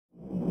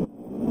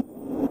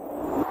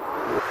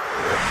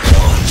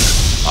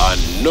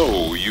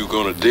know you're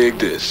gonna dig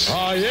this.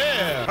 Oh,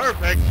 yeah.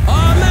 Perfect.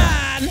 Oh,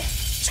 man.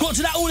 It's got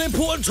to that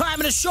all-important time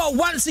of the show.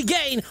 Once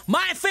again,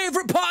 my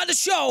favourite part of the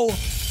show,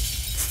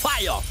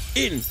 fire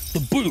in the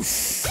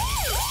booth.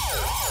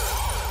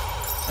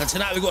 And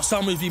tonight we've got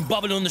someone who's been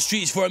bubbling on the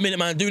streets for a minute,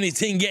 man, doing his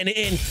thing, getting it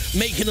in,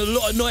 making a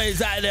lot of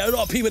noise out there. A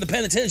lot of people are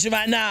paying attention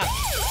right now.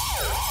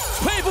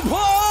 Payper!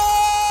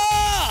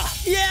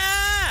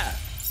 Yeah!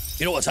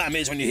 You know what time it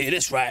is when you hear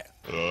this, right?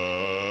 Let's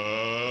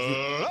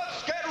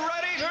get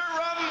ready to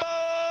rumble!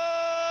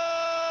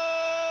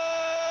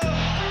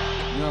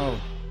 Yo,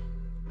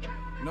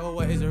 know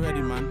what is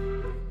already,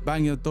 man.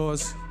 Bang your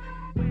doors.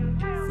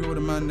 Feel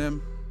the man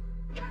them.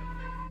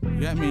 You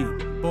get me?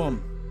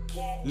 Boom.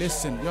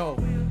 Listen, yo.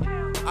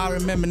 I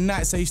remember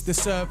nights I used to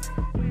serve.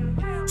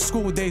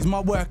 School days,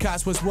 my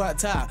workouts was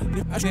worked out.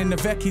 In the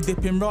Vecchi,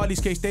 dipping Raleigh's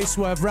case, they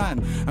swerve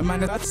round. And man,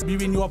 that's you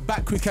in your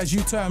back quick as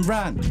you turn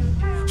round.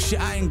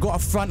 Shit, I ain't got a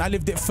front, I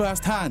lived it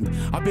first hand.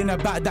 I've been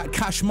about that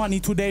cash money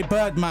today,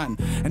 Birdman.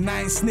 And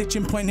I ain't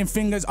snitching, pointing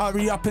fingers,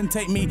 hurry up and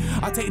take me.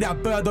 I take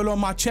that bird all on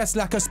my chest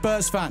like a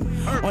Spurs fan.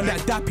 On that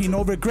dappy,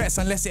 no regrets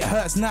unless it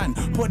hurts nan.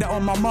 Put that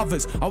on my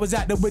mothers, I was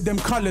out there with them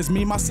colours.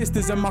 Me, my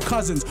sisters and my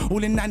cousins,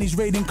 all in nannies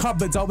raiding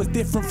cupboards. I was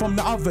different from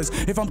the others.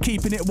 If I'm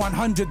keeping it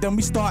 100, then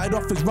we started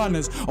off as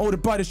runners. Older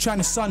brothers trying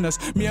to sun us.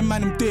 Me and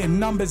man, I'm doing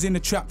numbers in the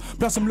trap.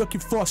 Plus I'm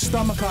looking for a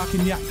stomach I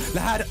can yak.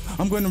 Like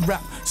I'm gonna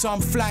rap, so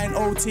I'm flying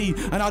OT.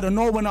 And I don't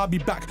know when I'll be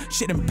back.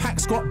 Shit, them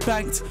packs got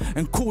banked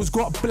and calls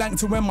got blanked.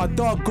 To when my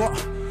dog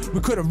got, we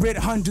could have read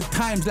 100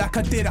 times like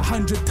I did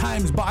 100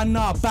 times. But I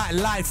know about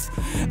life,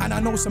 and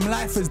I know some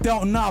lifers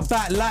don't know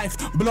about life.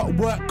 Block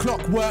work,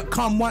 clock work,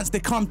 come once,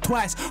 they come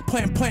twice.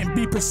 Point,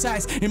 be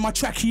precise. In my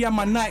trackie and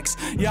my Nikes.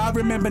 Yeah, I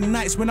remember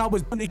nights when I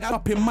was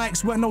up in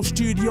mics, where no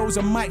studios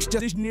and mics,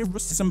 just near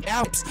some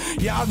Alps.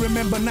 Yeah, I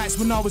remember nights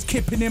when I was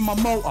kipping in my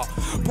motor.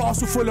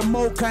 Parcel full of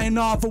mocha, ain't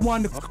never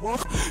one.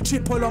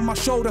 Chip all on my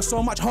shoulder,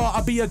 so much heart,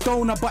 I'll be a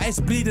donor, but it's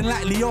bleeding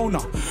like Leona.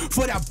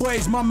 For that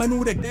boy's mum and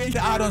all the day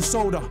that I done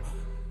sold her.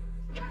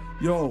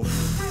 Yo,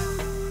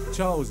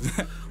 Charles.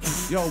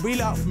 Yo,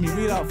 wheel out for me.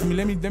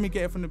 Let me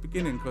get it from the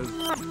beginning, cause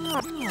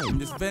I'm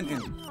just venting.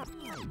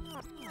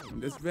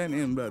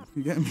 Bud.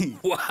 You get me?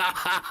 Wow.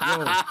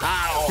 Yo,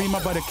 free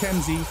my brother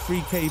Kemsy, free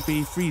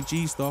KB, free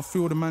G-Star,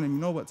 free all the man, and you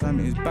know what time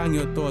it is. Bang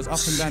your doors up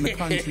and down the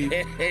country.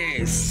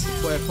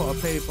 Boy, put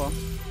a paper.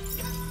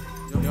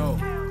 Yo.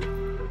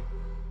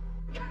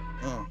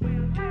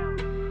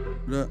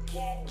 Look.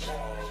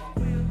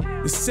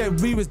 They said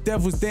we was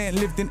devils, they ain't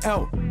lived in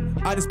L.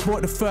 I just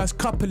bought the first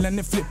couple and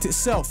it flipped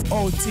itself.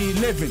 OT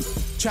living,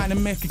 trying to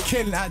make a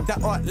killing at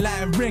that art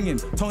line ringing.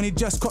 Tony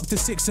just copped to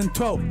 6 and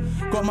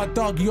 12. Got my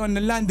doggy on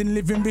the landing,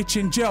 living rich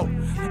in jail.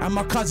 And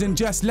my cousin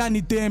just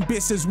landed doing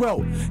bits as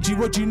well. Gee,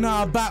 what you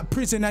know about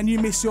prison and you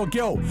miss your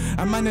girl?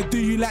 And man, I do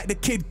you like the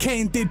kid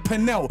Kane did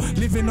Pennell.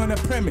 Living on a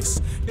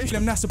premise,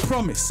 them that's a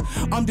promise.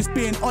 I'm just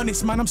being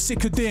honest, man, I'm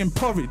sick of doing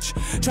porridge.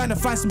 Trying to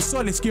find some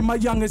solace, give my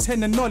youngest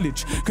hen the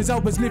knowledge. Cause I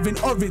was living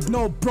orange,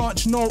 no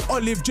branch, no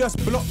olive, just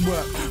block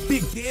work.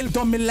 Big deal,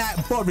 done me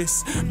like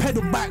Boris.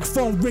 Pedal back,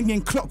 phone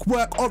ringing,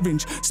 clockwork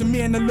orange. So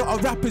me and a lot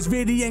of rappers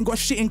really ain't got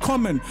shit in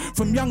common.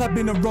 From young I've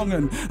been a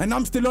wrong'un, and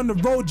I'm still on the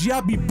road, yeah,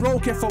 I'd be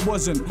broke if I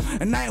wasn't.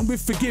 And I ain't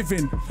with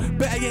forgiving,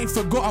 bet I ain't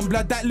forgotten,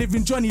 blood, that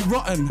living Johnny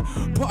rotten.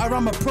 Put her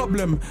on my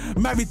problem,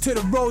 married to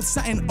the road,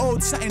 something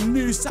old, something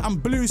new, something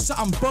blue,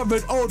 something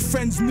borrowed, old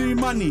friends, new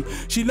money.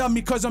 She love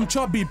me cause I'm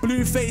chubby,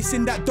 blue face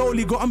in that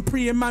dolly, got I'm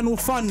pre and man all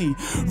funny.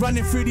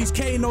 Running through these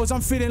Kanos,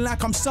 I'm feeling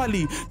like I'm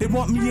Sully. They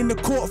want me in the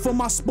court for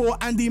my sport,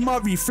 Andy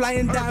Murray.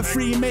 Flying down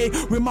free May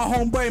with my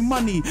homeboy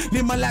money.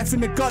 Live my life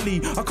in the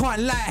gully, I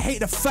can't lie, I hate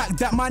the fact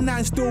that my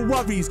nan still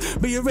worries.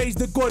 But you raised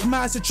the good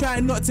man, so try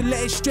not to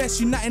let it stress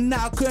you. Nothing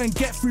now I couldn't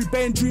get through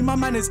Ben Dream, my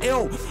man is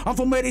ill. I'm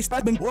from where they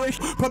stabbing boy,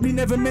 probably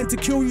never meant to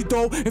kill you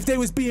though, if they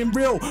was being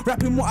real.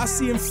 Rapping what I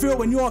see and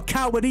feel, and you're a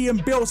coward, Ian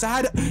Bill, so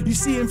how do you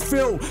see and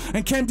feel?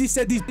 And Kemsy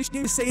said these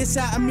bitches say it's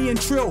out of me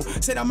and Trill.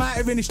 Said I'm out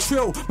of in his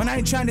trill, man I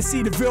ain't trying to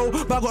see the Ville,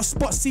 but I got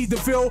spots see the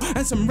Ville,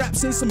 and some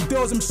raps and some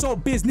deals, I'm so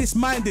business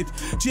minded.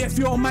 Gee, if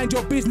you don't mind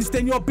your business,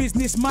 then your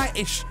business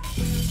might-ish.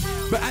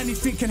 But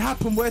anything can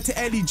happen, word to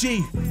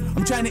LEG.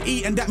 I'm trying to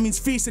eat and that means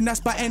feast, and that's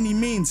by any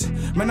means.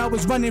 Man, I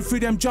was running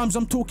through them drums,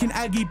 I'm talking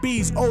Aggie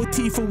B's.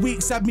 OT for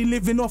weeks, had me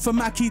living off of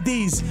Mackie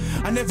D's.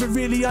 I never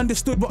really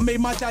understood what made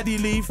my daddy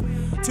leave,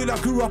 till I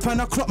grew up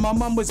and I clocked my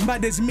mum was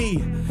mad as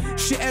me.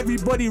 Shit,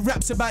 everybody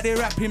raps about their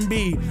rapping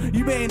B.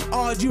 You ain't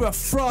hard, you a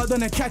fraud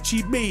on a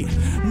catchy beat.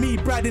 Me,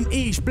 Brad and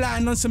Ish,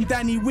 blind on some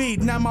Danny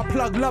weed. Now my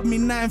plug love me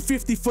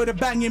 950 for the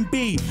banging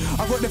beat.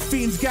 I got the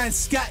fiends going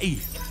scatty.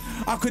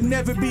 I could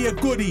never be a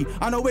goodie,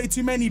 I know way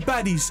too many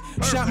baddies.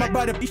 Shout my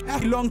brother,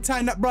 long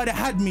time that brother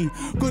had me.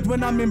 Good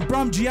when I'm in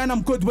Brumgy and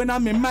I'm good when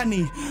I'm in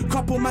Manny.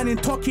 Couple man in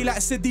Toki like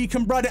Sadiq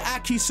and brother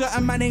Aki.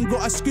 Certain man ain't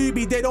got a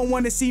Scooby, they don't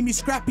wanna see me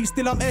scrappy.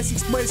 Still I'm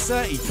Essex boys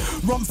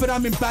 30. Romford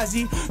I'm in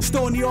Bazzy,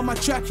 Stony on my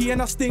trackie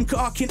and I stink at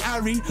Arkin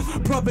Harry.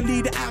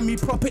 Probably the Ami,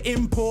 proper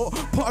import.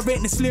 Potter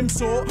ain't the slim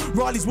sort,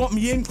 Raleigh's want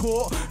me in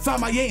court.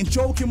 Fam, I ain't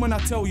joking when I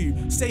tell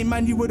you, same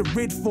man you would've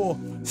rid for.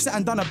 sat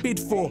and done a bid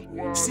for.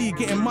 See you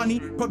getting money,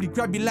 probably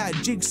grab you like a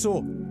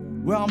jigsaw.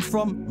 Where I'm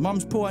from,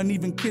 mum's poor and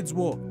even kids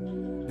war.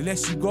 The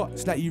less you got,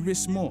 it's like you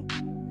risk more.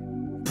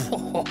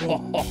 Man,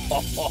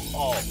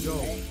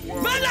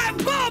 like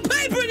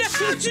Payper in the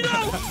house, you know.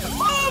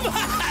 Oh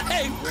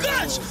my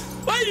gosh.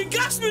 Why you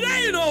gas me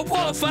there, you know,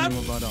 Paul, fam?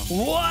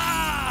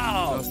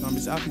 Wow. I'm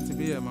just happy to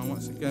be here, man,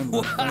 once again.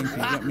 Man. Thank you,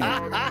 get me.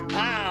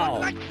 Wow.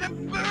 Like the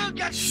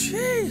burger.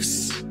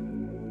 Jeez.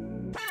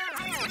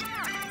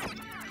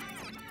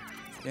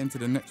 Get into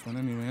the next one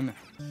anyway, innit?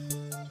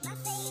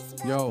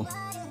 Yo.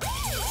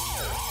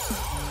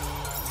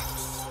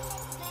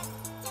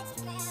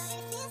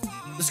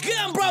 Let's get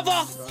him,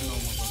 brother.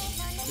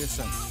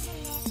 Listen.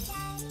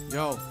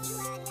 Yo.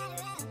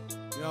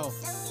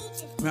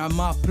 Man,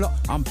 my plot,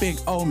 I'm big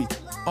homie.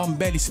 On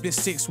belly split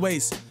 6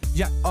 ways.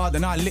 Yeah, hard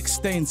and I lick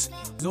stains.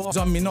 Doors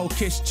on me, no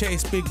kiss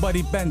chase. Big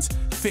body bends,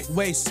 thick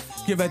waist.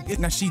 Give her it,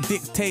 now she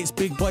dictates.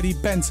 Big body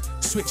bends,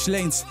 switch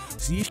lanes.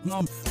 See,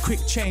 quick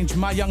change.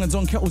 My young'uns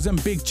on kettles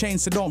and big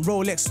chains. So don't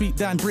Rolex, sweep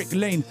down Brick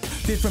Lane.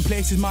 Different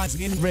places, mine's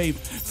in rave.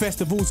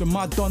 Festivals with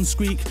my Don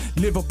Squeak.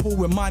 Liverpool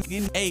with mine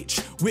in H.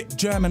 Whip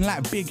German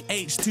like Big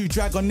H2.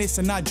 Drag on this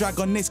and I drag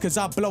on this. Cause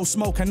I blow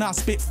smoke and I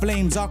spit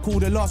flames. I call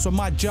the last with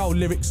my gel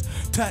lyrics.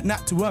 Turned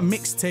that to a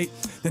mixtape.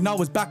 Then I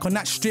was back on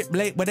that strip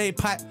late where they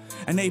pipe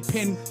and they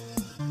pin.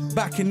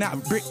 Back in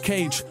that brick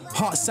cage,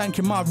 heart sank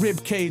in my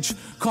rib cage.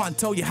 Can't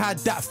tell you how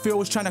that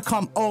feels, trying to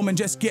come home and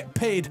just get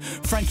paid.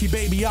 Frankie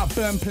baby, I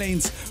burn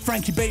planes.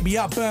 Frankie baby,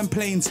 I burn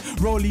planes.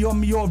 Rollie on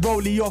me or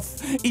rollie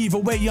off. Either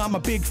way, I'm a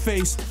big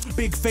face.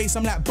 Big face,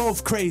 I'm like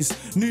both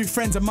craze. New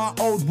friends of my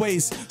old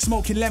ways.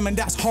 Smoking lemon,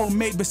 that's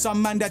homemade with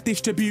some man that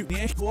distribute.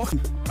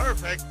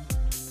 Perfect.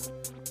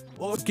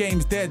 All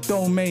games, their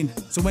domain.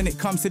 So when it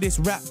comes to this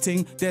rap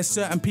thing, there's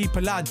certain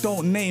people I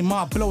don't name.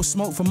 I blow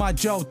smoke for my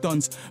gel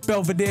dons.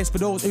 Belvedere's for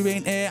those who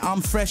ain't here. I'm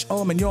fresh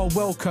home and you're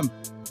welcome.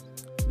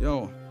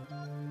 Yo.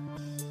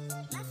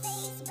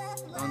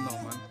 I know,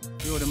 man.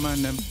 You're the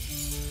man, them.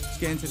 Let's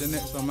get into the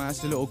next one, man.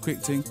 It's a little quick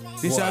thing.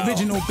 This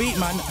original beat,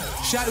 man.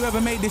 Shout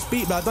whoever made this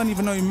beat, but I don't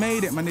even know who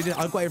made it, man.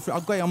 I got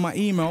it on my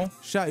email.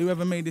 Shout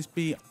whoever made this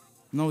beat.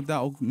 No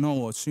doubt I'll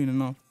know soon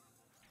enough.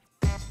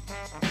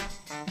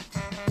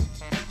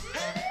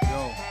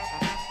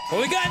 What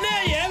we got in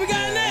there, yeah? We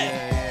got in there.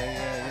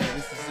 Yeah.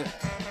 This is it.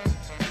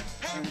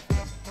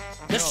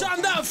 Let's shut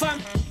him down, fam.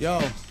 Yo,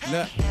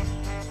 look.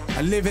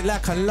 I live it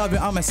like I love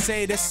it, I'ma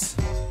say this.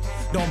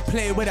 Don't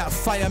play with that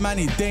fire, man,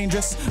 he's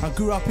dangerous. I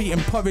grew up eating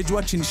porridge,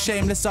 watching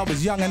Shameless. I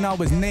was young and I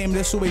was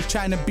nameless, always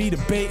trying to be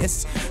the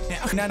baitest.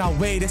 And then I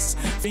weigh this.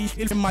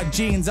 In my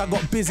jeans, I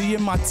got busy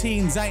in my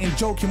teens. I ain't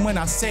joking when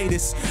I say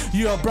this.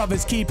 You're a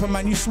brother's keeper,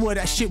 man. You swore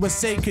that shit was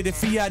sacred if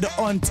he had it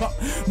on top.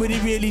 Would he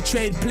really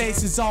trade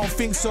places? I don't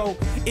think so.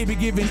 He be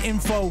giving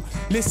info.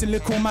 Listen,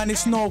 little man,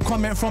 it's no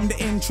comment from the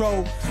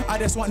intro. I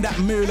just want that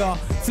moolah.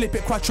 Flip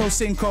it quattro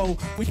cinco.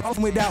 We off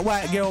with that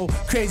white girl.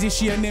 Crazy,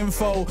 she an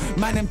info.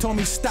 Man, them told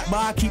me stack,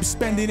 but I keep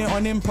spending it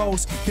on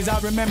impulse. Cause I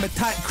remember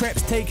tight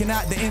crepes taking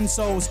out the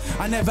insoles.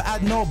 I never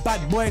had no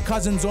bad boy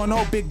cousins or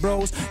no big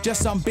bros.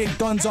 Just some big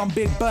dons on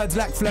big birds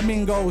like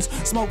flamingos.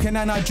 Smoking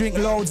and I drink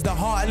loads, the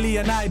heart of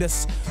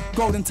Leonidas.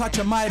 Golden touch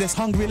of Midas,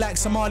 hungry like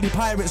Somali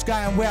pirates,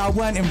 going where I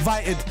weren't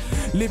invited.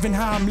 Living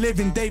how I'm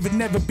living, David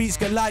never beats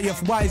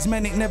Goliath. Wise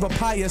men ain't never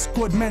pious,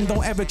 good men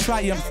don't ever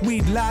triumph.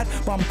 Weed lad,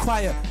 but I'm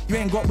quiet, you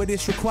ain't got what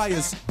this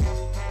requires.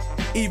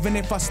 Even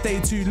if I stay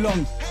too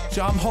long,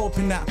 so I'm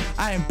hoping that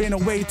I ain't been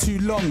away too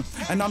long.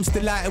 And I'm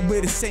still out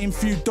with the same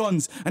few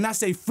dons. And I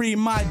say free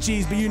my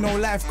G's, but you know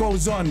life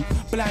goes on.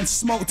 Blind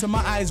smoke till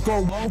my eyes go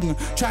wrong,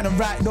 trying to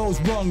right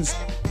those wrongs.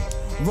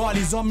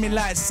 Raleigh's on me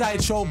like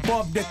Sideshow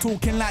Bob. They're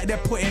talking like they're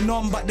putting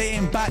on, but they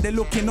ain't bad, they're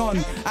looking on.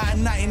 I had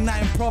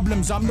 99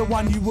 problems, I'm the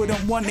one you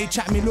wouldn't want. They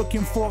chat me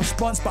looking for a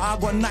response, but I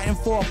got nothing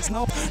for us.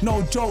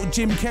 No joke,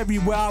 Jim Carrey,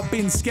 where I've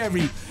been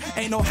scary.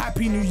 Ain't no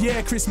Happy New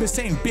Year, Christmas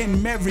ain't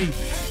been merry.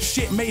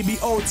 Shit, maybe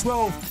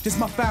 012, just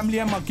my family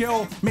and my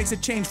girl. Makes a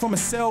change from a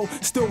cell,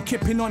 still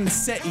kipping on the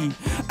SETI.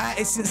 Out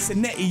in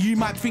Cincinnati, you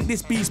might think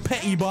this beat's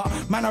petty, but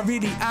man, I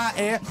really out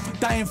here,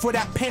 dying for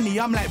that penny.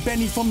 I'm like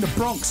Benny from the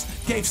Bronx,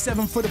 gave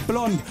 7 for the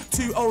blonde.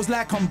 2 O's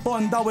like I'm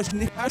Bond. I wish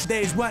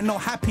days weren't no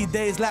happy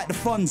days like the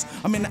funds.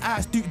 I'm in the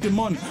ass Duke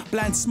Dumont,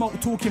 blind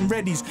smoke talking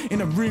readies,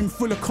 in a room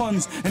full of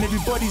cons, and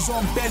everybody's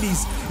on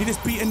bellies. You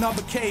just beat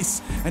another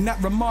case, and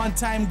that remand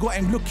time got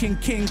him looking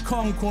King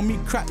Kong. Call me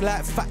crack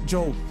like Fat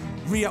Joe.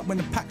 Re-up when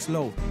the pack's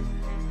low.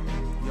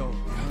 Yo.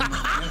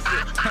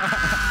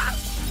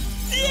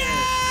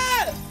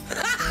 Yeah!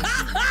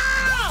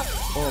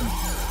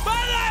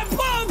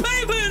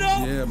 Payper, you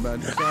know? Yeah,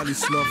 man. Charlie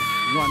Sloth,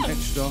 1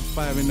 extra,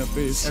 5 in the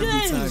base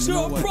every time.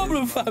 You're a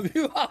problem, fam.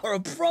 You are a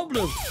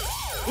problem.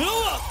 You know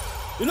what?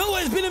 You know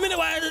what? It's been a minute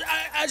where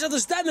I just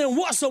understand and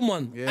watch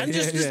someone and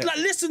just like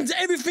listen to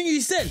everything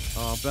you said.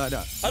 Oh, about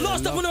that. I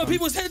lost up on other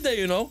people's head there,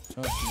 you know.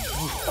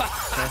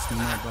 Trust me,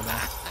 my brother.